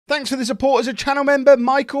Thanks for the support as a channel member,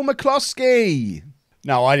 Michael McCloskey.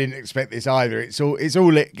 No, I didn't expect this either. It's all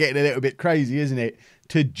getting a little bit crazy, isn't it?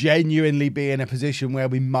 To genuinely be in a position where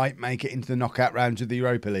we might make it into the knockout rounds of the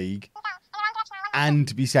Europa League and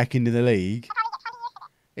to be second in the league.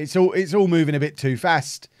 It's all moving a bit too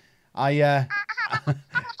fast. Of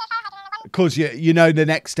course, you know the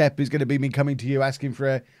next step is going to be me coming to you asking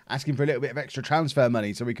for a little bit of extra transfer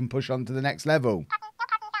money so we can push on to the next level.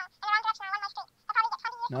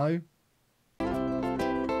 No?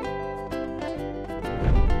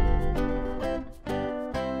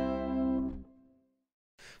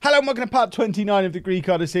 Hello and welcome to part 29 of the Greek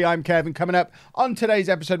Odyssey. I'm Kevin. Coming up on today's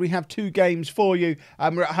episode, we have two games for you.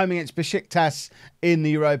 We're at home against Besiktas in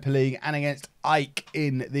the Europa League and against AEK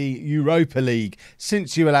in the Europa League.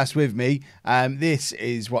 Since you were last with me, this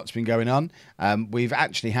is what's been going on. We've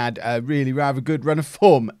actually had a really rather good run of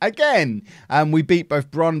form again. We beat both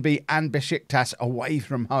Brøndby and Besiktas away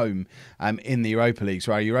from home in the Europa League.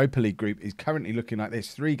 So our Europa League group is currently looking like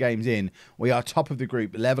this. 3 games in, we are top of the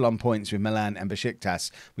group, level on points with Milan and Besiktas.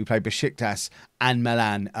 We play Besiktas and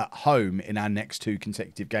Milan at home in our next 2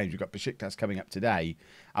 consecutive games. We've got Besiktas coming up today.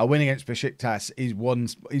 Our win against Besiktas is one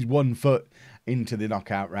foot into the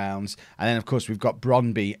knockout rounds. And then, of course, we've got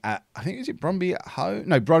Brøndby at, I think, is it Brøndby at home?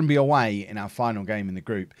 No, Brøndby away in our final game in the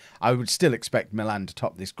group. I would still expect Milan to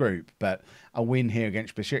top this group, but a win here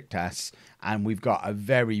against Besiktas, and we've got a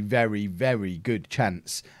very, very, very good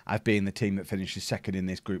chance of being the team that finishes second in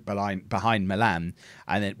this group behind Milan,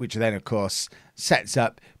 and then, which then, of course, sets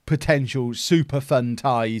up potential super fun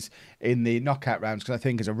ties in the knockout rounds, because I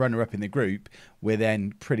think as a runner-up in the group, we're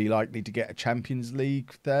then pretty likely to get a Champions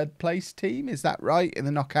League third-place team. Is that right, in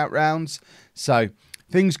the knockout rounds? So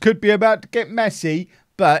things could be about to get messy,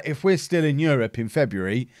 but if we're still in Europe in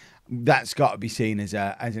February, that's got to be seen as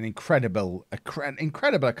an incredible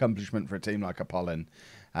accomplishment for a team like Apollon.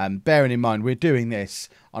 Bearing in mind, we're doing this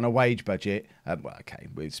on a wage budget. Well, okay,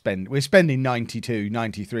 we're spending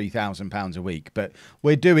 £93,000 a week, but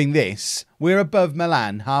we're doing this. We're above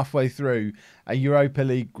Milan halfway through a Europa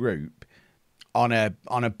League group on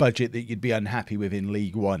a budget that you'd be unhappy with in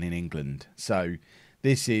League One in England. So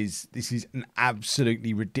this is an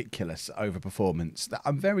absolutely ridiculous overperformance that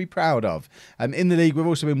I'm very proud of. In the league, we've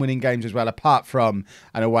also been winning games as well, apart from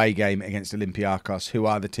an away game against Olympiacos, who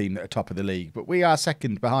are the team that are top of the league. But we are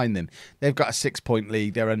second behind them. They've got a 6-point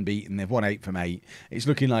lead. They're unbeaten. They've won 8 from 8. It's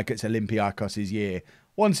looking like it's Olympiacos' year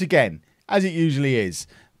once again, as it usually is.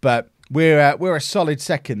 But we're a solid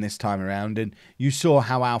second this time around, and you saw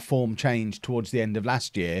how our form changed towards the end of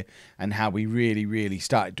last year and how we really, really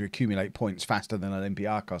started to accumulate points faster than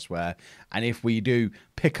Olympiacos were. And if we do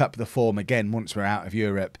pick up the form again once we're out of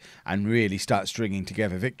Europe and really start stringing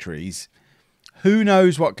together victories, who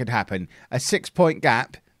knows what could happen? A 6-point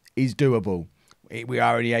gap is doable. We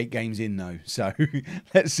are already 8 games in, though, so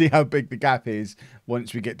let's see how big the gap is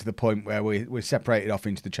once we get to the point where we're separated off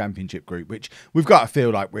into the Championship group, which we've got to feel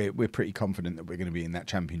like we're pretty confident that we're going to be in that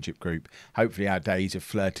Championship group. Hopefully our days of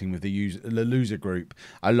flirting with the loser group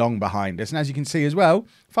are long behind us. And as you can see as well,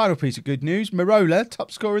 final piece of good news, Marola,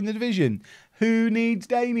 top scorer in the division. Who needs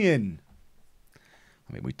Damien?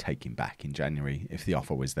 I mean, we'd take him back in January if the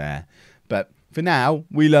offer was there. But for now,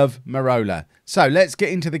 we love Marola. So let's get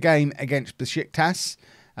into the game against Besiktas.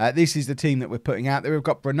 This is the team that we're putting out there. We've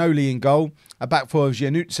got Brunoli in goal, a back four of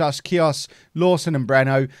Giannoutsas, Kios, Lawson and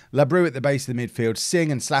Breno, Labru at the base of the midfield,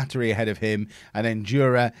 Singh and Slattery ahead of him, and then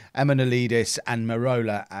Jura, Emanolidis and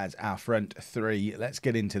Marola as our front 3. Let's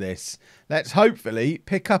get into this. Let's hopefully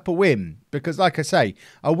pick up a win, because like I say,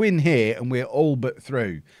 a win here and we're all but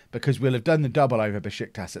through, because we'll have done the double over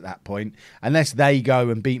Besiktas at that point, unless they go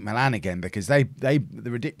and beat Milan again, because the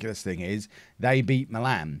ridiculous thing is they beat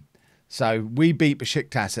Milan. So we beat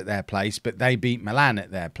Besiktas at their place, but they beat Milan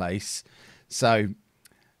at their place. So,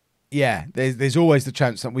 yeah, there's always the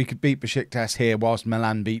chance that we could beat Besiktas here whilst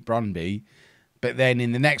Milan beat Brøndby. But then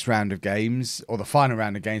in the next round of games, or the final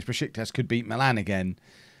round of games, Besiktas could beat Milan again.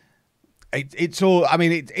 It's all, I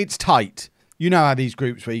mean, it's tight. You know how these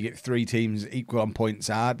groups where you get 3 teams equal on points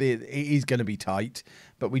are. It is going to be tight,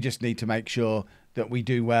 but we just need to make sure that we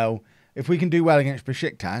do well. If we can do well against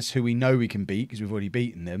Besiktas, who we know we can beat because we've already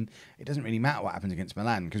beaten them, it doesn't really matter what happens against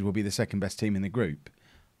Milan because we'll be the second best team in the group.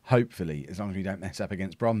 Hopefully, as long as we don't mess up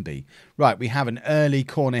against Brøndby. Right, we have an early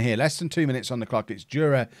corner here. Less than 2 minutes on the clock. It's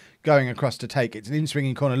Jura going across to take. It's an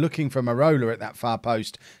in-swinging corner looking for Marola at that far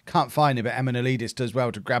post. Can't find it, but Emanolidis does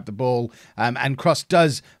well to grab the ball. And Cross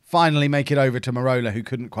does finally make it over to Marola, who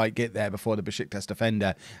couldn't quite get there before the Besiktas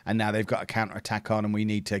defender. And now they've got a counter-attack on and we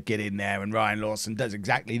need to get in there. And Ryan Lawson does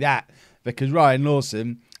exactly that, because Ryan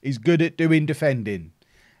Lawson is good at doing defending.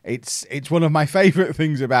 It's one of my favourite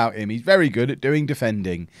things about him. He's very good at doing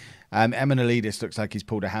defending. Emanolidis looks like he's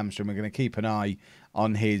pulled a hamstring. We're going to keep an eye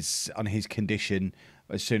on his condition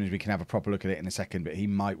as soon as we can have a proper look at it in a second, but he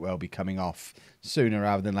might well be coming off sooner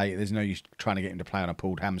rather than later. There's no use trying to get him to play on a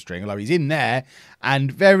pulled hamstring, although he's in there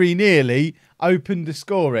and very nearly opened the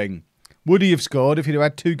scoring. Would he have scored if he'd have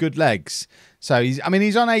had two good legs? So he's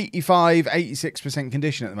on 85, 86%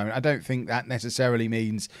 condition at the moment. I don't think that necessarily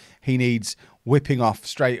means he needs whipping off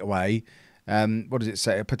straight away. What does it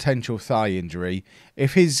say? A potential thigh injury.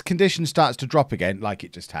 If his condition starts to drop again, like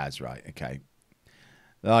it just has, right? Okay.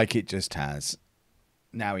 Like it just has.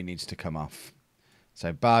 Now he needs to come off.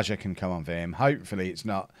 So Baja can come on for him. Hopefully it's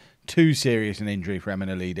not too serious an injury for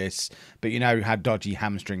Emanolidis. But you know how dodgy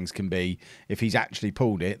hamstrings can be. If he's actually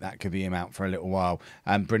pulled it, that could be him out for a little while.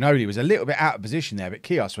 Brunoli was a little bit out of position there, but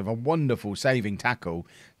Kios with a wonderful saving tackle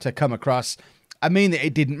to come across. I mean that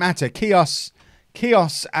it didn't matter. Kios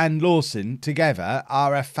and Lawson together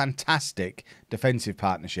are a fantastic defensive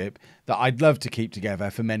partnership that I'd love to keep together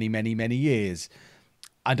for many, many, many years.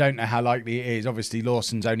 I don't know how likely it is. Obviously,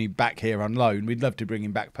 Lawson's only back here on loan. We'd love to bring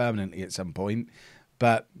him back permanently at some point.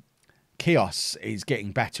 But Kios is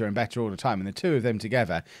getting better and better all the time. And the two of them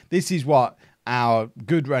together, this is what our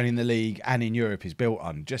good run in the league and in Europe is built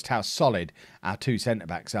on. Just how solid our two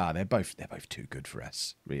centre-backs are. They're both too good for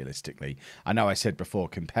us, realistically. I know I said before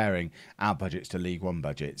comparing our budgets to League One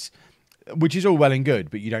budgets, which is all well and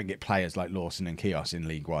good, but you don't get players like Lawson and Kios in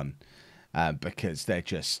League One. Because they're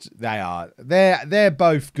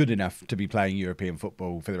both good enough to be playing European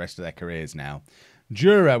football for the rest of their careers now.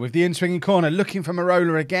 Jura with the in-swinging corner, looking for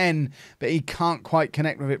Marola again, but he can't quite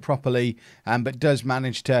connect with it properly, but does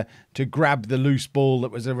manage to grab the loose ball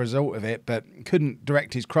that was a result of it, but couldn't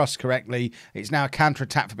direct his cross correctly. It's now a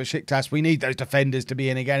counter-attack for Besiktas. We need those defenders to be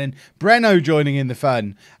in again, and Breno joining in the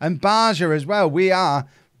fun, and Baja as well. We are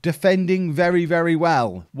defending very, very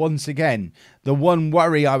well. Once again, the one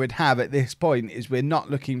worry I would have at this point is we're not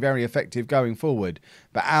looking very effective going forward.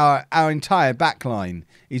 But our entire back line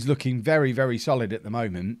is looking very, very solid at the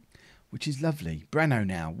moment, which is lovely. Breno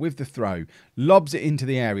now with the throw, lobs it into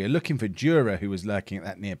the area, looking for Jura, who was lurking at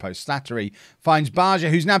that near post. Slattery finds Baja,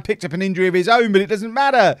 who's now picked up an injury of his own, but it doesn't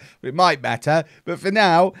matter. It might matter, but for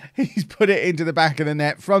now, he's put it into the back of the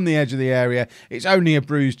net from the edge of the area. It's only a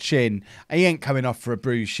bruised shin. He ain't coming off for a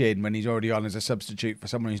bruised shin when he's already on as a substitute for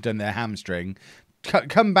someone who's done their hamstring.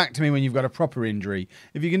 Come back to me when you've got a proper injury.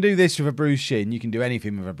 If you can do this with a bruised shin, you can do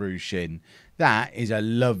anything with a bruised shin. That is a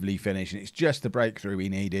lovely finish, and it's just the breakthrough we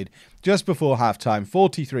needed. Just before half-time,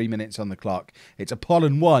 43 minutes on the clock. It's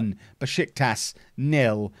Apollon 1, Besiktas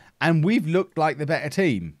 0, and we've looked like the better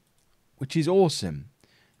team, which is awesome.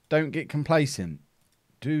 Don't get complacent.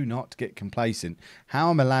 Do not get complacent. How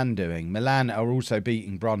are Milan doing? Milan are also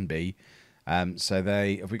beating Brøndby. So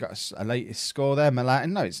have we got a latest score there?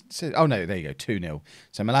 Milan, no, oh no, there you go, 2-0.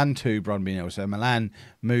 So Milan 2, Brøndby 0. So Milan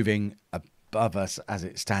moving above us as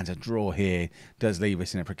it stands. A draw here does leave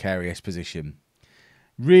us in a precarious position.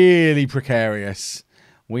 Really precarious.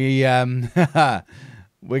 We're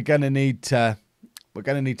gonna need to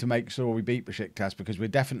make sure we beat Besiktas, because we're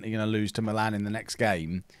definitely going to lose to Milan in the next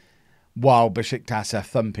game, while Besiktas are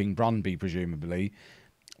thumping Brøndby presumably.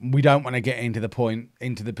 We don't want to get into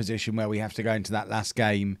the position where we have to go into that last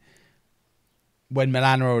game when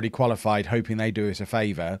Milan are already qualified, hoping they do us a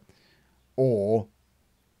favour, or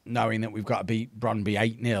knowing that we've got to beat Brøndby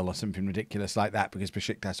 8-0 or something ridiculous like that because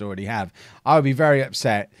Besiktas already have. I would be very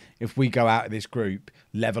upset if we go out of this group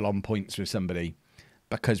level on points with somebody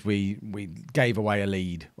because we gave away a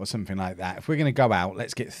lead or something like that. If we're going to go out,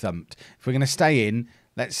 let's get thumped. If we're going to stay in,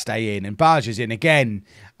 let's stay in. And Baja's in again.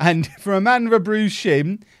 And for a man with a bruised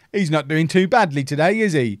shin, he's not doing too badly today,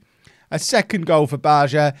 is he? A second goal for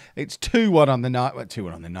Baja. It's 2-1 on the night. Well,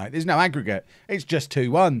 2-1 on the night. There's no aggregate. It's just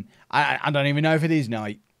 2-1. I don't even know if it is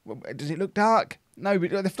night. Does it look dark? No,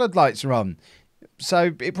 but the floodlights are on.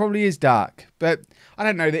 So it probably is dark. But I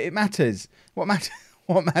don't know that it matters. What matters?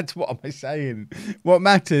 What am I saying? What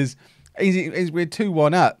matters is we're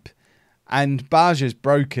 2-1 up. And Baja's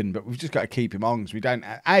broken, but we've just got to keep him on because we don't...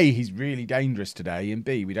 A, he's really dangerous today, and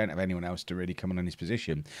B, we don't have anyone else to really come on in his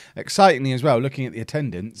position. Excitingly as well, looking at the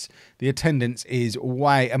attendance is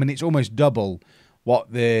way... I mean, it's almost double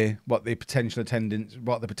what the potential attendance,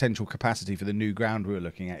 what the potential capacity for the new ground we were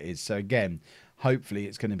looking at is. So again, hopefully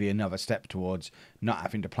it's going to be another step towards not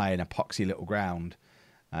having to play an epoxy little ground,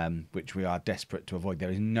 which we are desperate to avoid. There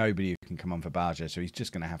is nobody who can come on for Baja, so he's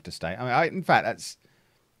just going to have to stay. I mean, in fact, that's...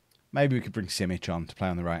 Maybe we could bring Simic on to play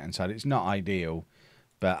on the right-hand side. It's not ideal,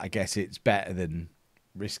 but I guess it's better than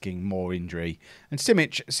risking more injury. And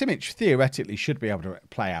Simic theoretically should be able to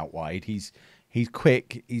play out wide. He's He's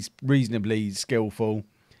quick. He's reasonably skillful.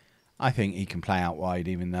 I think he can play out wide,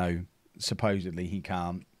 even though supposedly he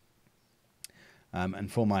can't.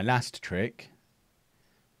 And for my last trick,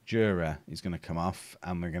 Jura is going to come off,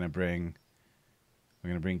 and we're going to bring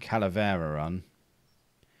Calavera on,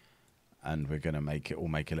 and we're going to make it all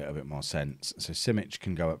make a little bit more sense. So Simic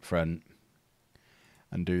can go up front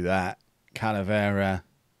and do that. Calavera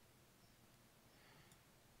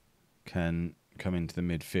can come into the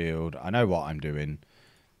midfield. I know what I'm doing.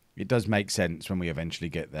 It does make sense when we eventually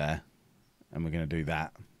get there, and we're going to do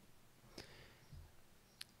that.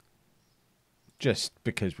 Just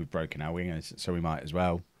because we've broken our wingers, so we might as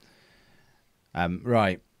well.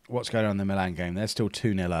 Right, what's going on in the Milan game? They're still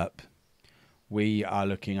 2-0 up. We are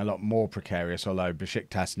looking a lot more precarious, although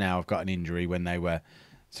Besiktas now have got an injury when they were...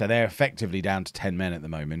 So they're effectively down to 10 men at the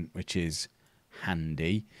moment, which is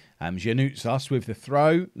handy. Januzas with the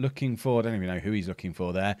throw, looking for... I don't even know who he's looking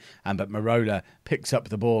for there. But Marola picks up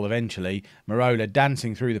the ball eventually. Marola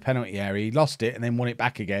dancing through the penalty area. He lost it and then won it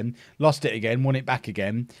back again. Lost it again, won it back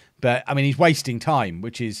again. But, I mean, he's wasting time,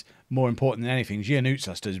 which is more important than anything.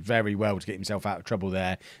 Giannutsas does very well to get himself out of trouble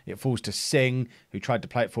there. It falls to Singh, who tried to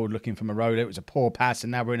play it forward looking for Marola. It was a poor pass,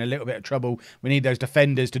 and now we're in a little bit of trouble. We need those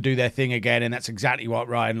defenders to do their thing again, and that's exactly what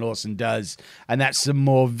Ryan Lawson does. And that's some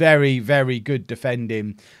more very, very good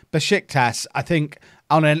defending. Besiktas, I think,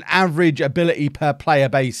 on an average ability per player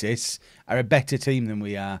basis, are a better team than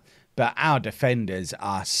we are. But our defenders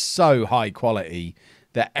are so high quality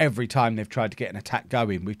that every time they've tried to get an attack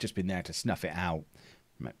going, we've just been there to snuff it out.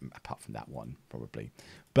 Apart from that one, probably.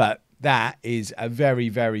 But that is a very,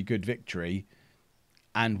 very good victory.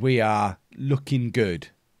 And we are looking good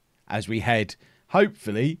as we head,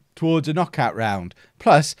 hopefully, towards a knockout round.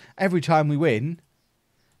 Plus, every time we win,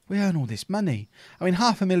 we earn all this money. I mean,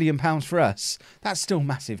 £500,000 for us, that's still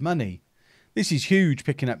massive money. This is huge,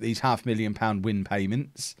 picking up these £500,000 win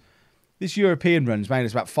payments. This European run's made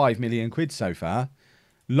us about £5 million so far.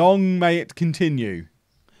 Long may it continue.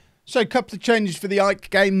 So a couple of changes for the Ike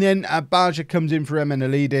game then. Baja comes in for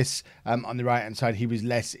Emenalidis. On the right-hand side, he was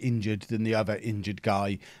less injured than the other injured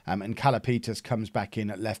guy. And Kalapitas comes back in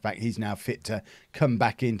at left-back. He's now fit to come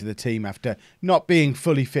back into the team after not being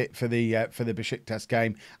fully fit for the Besiktas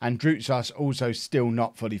game. And Drutsas also still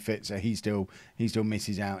not fully fit, so he still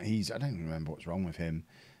misses out. I don't even remember what's wrong with him.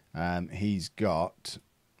 He's got,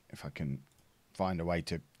 if I can find a way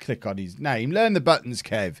to click on his name. Learn the buttons,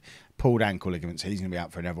 Kev. Pulled ankle ligament, so he's going to be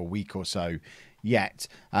out for another week or so yet.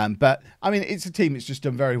 But, I mean, it's a team that's just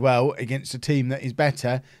done very well against a team that is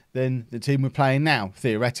better than the team we're playing now,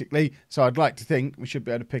 theoretically. So I'd like to think we should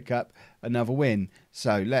be able to pick up another win.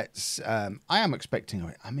 So let's... I am expecting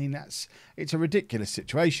it. I mean, it's a ridiculous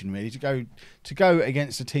situation, really, to go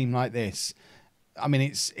against a team like this. I mean,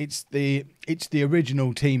 it's the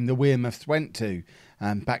original team the Wearmouth went to.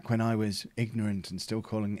 Back when I was ignorant and still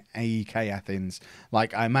calling AEK Athens,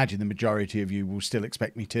 like I imagine the majority of you will still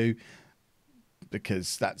expect me to,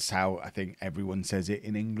 because that's how I think everyone says it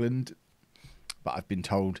in England. But I've been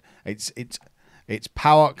told it's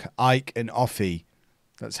Powok, Ike and Offie.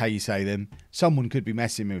 That's how you say them. Someone could be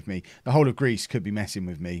messing with me. The whole of Greece could be messing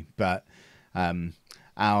with me, but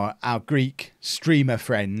our Greek streamer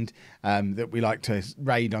friend that we like to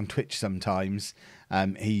raid on Twitch sometimes,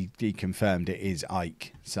 he confirmed it is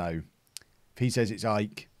Ike. So if he says it's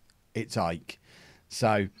Ike, it's Ike.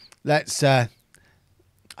 So let's... I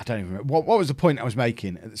don't even remember. What was the point I was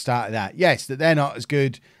making at the start of that? Yes, that they're not as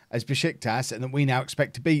good as Besiktas and that we now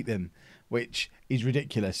expect to beat them, which is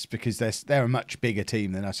ridiculous because they're a much bigger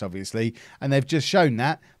team than us, obviously. And they've just shown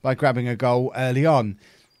that by grabbing a goal early on.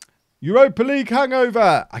 Europa League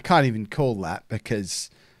hangover! I can't even call that because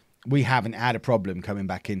we haven't had a problem coming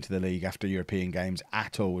back into the league after European games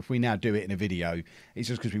at all. If we now do it in a video, it's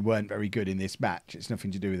just because we weren't very good in this match. It's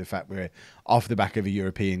nothing to do with the fact we're off the back of a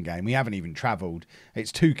European game. We haven't even travelled.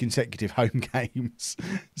 It's 2 consecutive home games.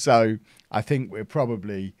 So I think we're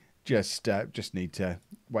probably just need to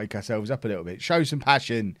wake ourselves up a little bit. Show some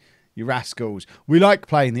passion, you rascals. We like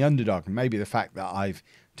playing the underdog, and maybe the fact that I've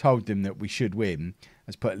told them that we should win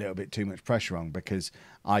has put a little bit too much pressure on, because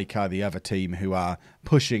AEK are the other team who are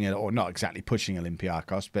pushing it, or not exactly pushing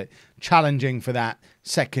Olympiacos, but challenging for that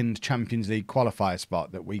second Champions League qualifier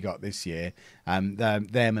spot that we got this year.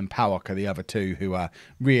 Them and Powok are the other two who are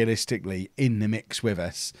realistically in the mix with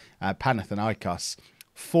us. Panathinaikos,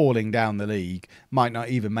 falling down the league, might not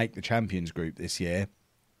even make the Champions Group this year,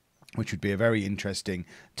 which would be a very interesting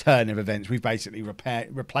turn of events. We've basically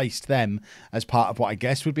replaced them as part of what I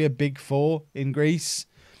guess would be a big four in Greece.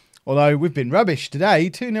 Although we've been rubbish today,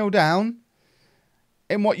 2-0 down.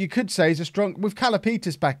 in what you could say is a strong... With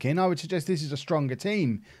Kalapitas back in, I would suggest this is a stronger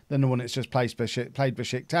team than the one that's just played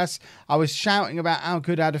Besiktas. I was shouting about how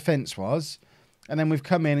good our defence was, and then we've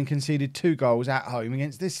come in and conceded 2 goals at home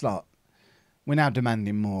against this lot. We're now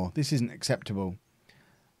demanding more. This isn't acceptable.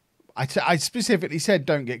 I specifically said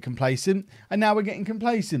don't get complacent, and now we're getting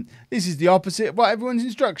complacent. This is the opposite of what everyone's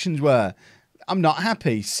instructions were. I'm not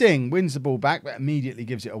happy. Singh wins the ball back, but immediately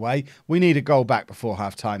gives it away. We need a goal back before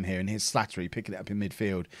half-time here, and here's Slattery picking it up in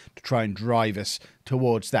midfield to try and drive us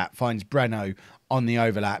towards that. Finds Breno on the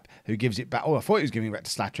overlap, who gives it back. Oh, I thought he was giving it back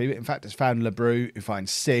to Slattery, but in fact it's found Lebrew, who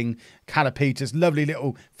finds Singh. Kalapitas, lovely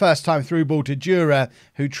little first-time through ball to Dura,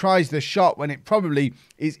 who tries the shot when it probably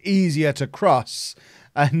is easier to cross.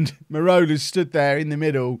 And Marola's stood there in the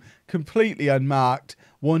middle, completely unmarked,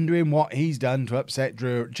 wondering what he's done to upset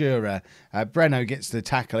Dura. Breno gets the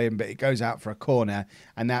tackle in, but it goes out for a corner.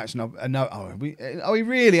 And now it's not... are we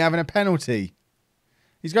really having a penalty?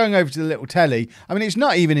 He's going over to the little telly. I mean, it's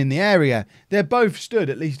not even in the area. They're both stood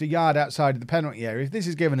at least a yard outside of the penalty area. If this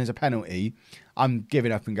is given as a penalty, I'm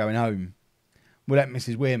giving up and going home. We'll let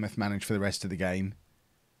Mrs Wearmouth manage for the rest of the game.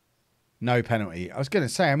 No penalty. I was going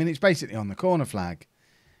to say, I mean, it's basically on the corner flag.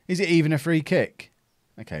 Is it even a free kick?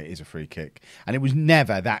 Okay, it is a free kick. And it was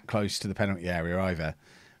never that close to the penalty area either.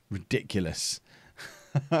 Ridiculous.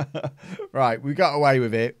 Right, we got away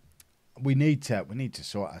with it. We need to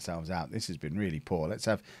sort ourselves out. This has been really poor. Let's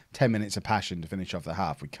have 10 minutes of passion to finish off the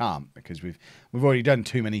half. We can't because we've already done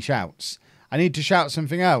too many shouts. I need to shout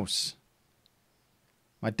something else.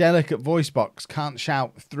 My delicate voice box can't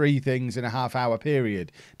shout 3 things in a half-hour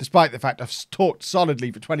period, despite the fact I've talked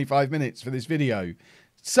solidly for 25 minutes for this video.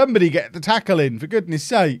 Somebody get the tackle in, for goodness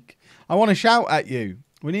sake. I want to shout at you.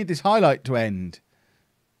 We need this highlight to end.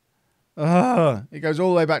 It goes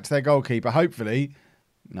all the way back to their goalkeeper, hopefully.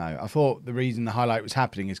 No, I thought the reason the highlight was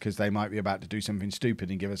happening is because they might be about to do something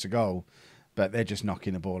stupid and give us a goal. But they're just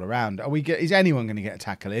knocking the ball around. Is anyone going to get a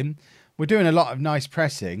tackle in? We're doing a lot of nice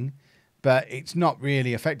pressing, but it's not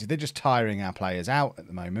really effective. They're just tiring our players out at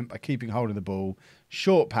the moment by keeping hold of the ball,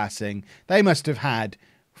 short passing. They must have had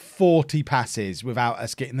 40 passes without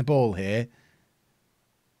us getting the ball here.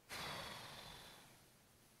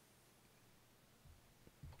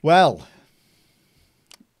 Well,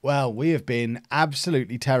 we have been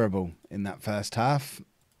absolutely terrible in that first half.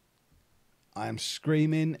 I am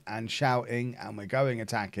screaming and shouting and we're going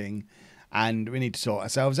attacking and we need to sort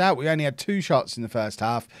ourselves out. We only had 2 shots in the first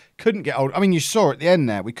half. Couldn't get hold. I mean, you saw at the end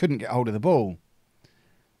there, we couldn't get hold of the ball.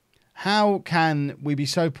 How can we be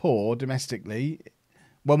so poor domestically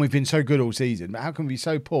when we've been so good all season? But how can we be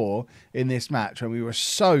so poor in this match when we were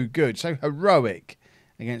so good, so heroic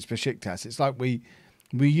against Besiktas? It's like we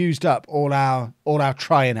used up all our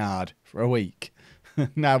trying hard for a week.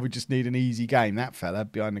 Now we just need an easy game. That fella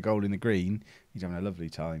behind the goal in the green, he's having a lovely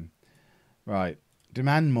time. Right,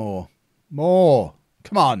 demand more. More.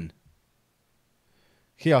 Come on.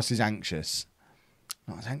 Chios is anxious.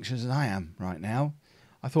 Not as anxious as I am right now.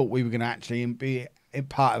 I thought we were going to actually be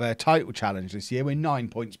part of a title challenge this year. We're 9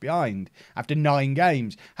 points behind after 9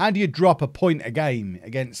 games. How do you drop a point a game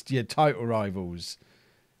against your title rivals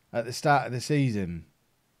at the start of the season?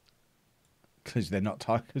 Because they're not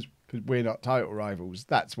because we're not title rivals.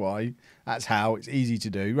 That's why. That's how. It's easy to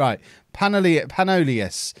do. Right.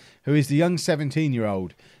 Panolius, who is the young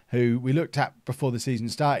 17-year-old who we looked at before the season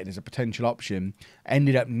started as a potential option,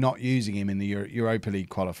 ended up not using him in the Europa League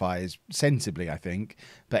qualifiers, sensibly, I think.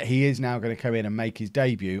 But he is now going to come in and make his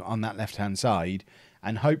debut on that left-hand side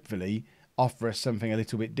and hopefully offer us something a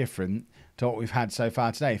little bit different to what we've had so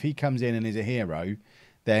far today. If he comes in and is a hero,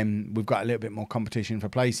 then we've got a little bit more competition for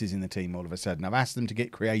places in the team all of a sudden. I've asked them to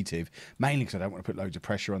get creative, mainly because I don't want to put loads of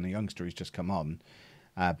pressure on the youngster who's just come on.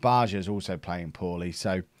 Barja's also playing poorly,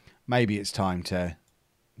 so maybe it's time to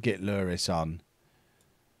get Luris on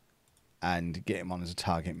and get him on as a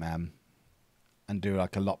target man and do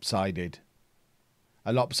like a lopsided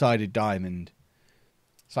diamond.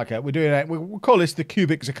 It's like we'll call this the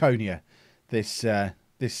cubic zirconia. This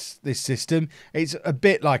system. It's a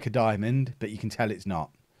bit like a diamond, but you can tell it's not.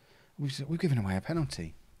 We've given away a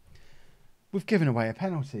penalty. We've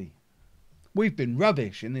been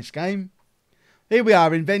rubbish in this game. Here we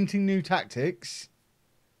are inventing new tactics.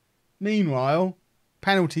 Meanwhile,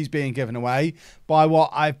 penalties being given away by what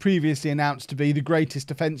I've previously announced to be the greatest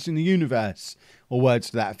defence in the universe, or words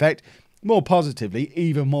to that effect. More positively,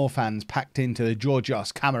 even more fans packed into the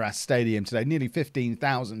Georgios Kamaras Stadium today. Nearly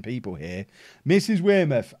 15,000 people here. Mrs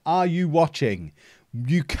Wearmouth, are you watching?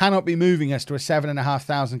 You cannot be moving us to a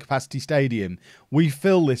 7,500 capacity stadium. We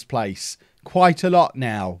fill this place quite a lot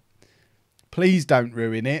now. Please don't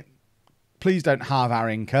ruin it. Please don't halve our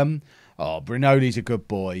income. Oh, Brunoli's a good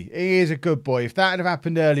boy. He is a good boy. If that had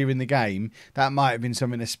happened earlier in the game, that might have been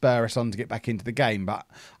something to spur us on to get back into the game. But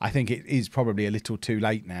I think it is probably a little too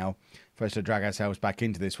late now for us to drag ourselves back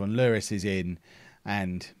into this one. Lewis is in.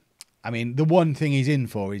 And, I mean, the one thing he's in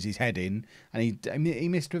for is his heading. And he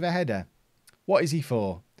missed with a header. What is he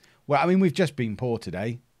for? Well, I mean, we've just been poor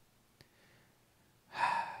today.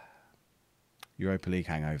 Europa League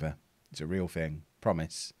hangover. It's a real thing.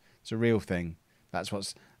 Promise. It's a real thing. That's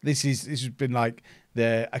what's... This has been like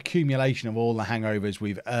the accumulation of all the hangovers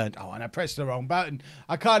we've earned. Oh, and I pressed the wrong button.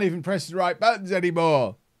 I can't even press the right buttons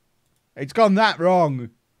anymore. It's gone that wrong.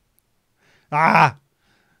 Ah!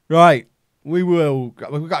 Right. We've got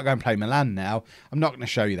to go and play Milan now. I'm not going to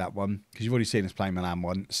show you that one because you've already seen us play Milan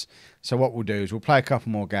once. So what we'll do is we'll play a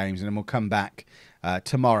couple more games and then we'll come back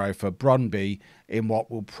tomorrow for Brøndby in what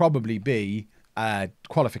will probably be a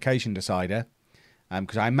qualification decider.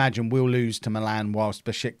 Because I imagine we'll lose to Milan whilst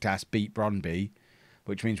Besiktas beat Brøndby,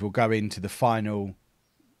 which means we'll go into the final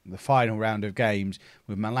round of games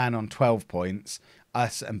with Milan on 12 points,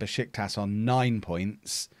 us and Besiktas on 9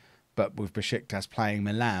 points, but with Besiktas playing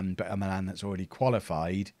Milan, but a Milan that's already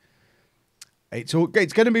qualified. It's going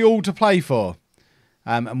to be all to play for,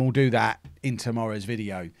 and we'll do that in tomorrow's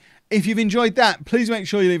video. If you've enjoyed that, please make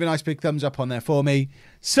sure you leave a nice big thumbs up on there for me.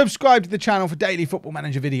 Subscribe to the channel for daily Football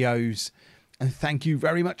Manager videos. And thank you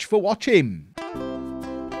very much for watching.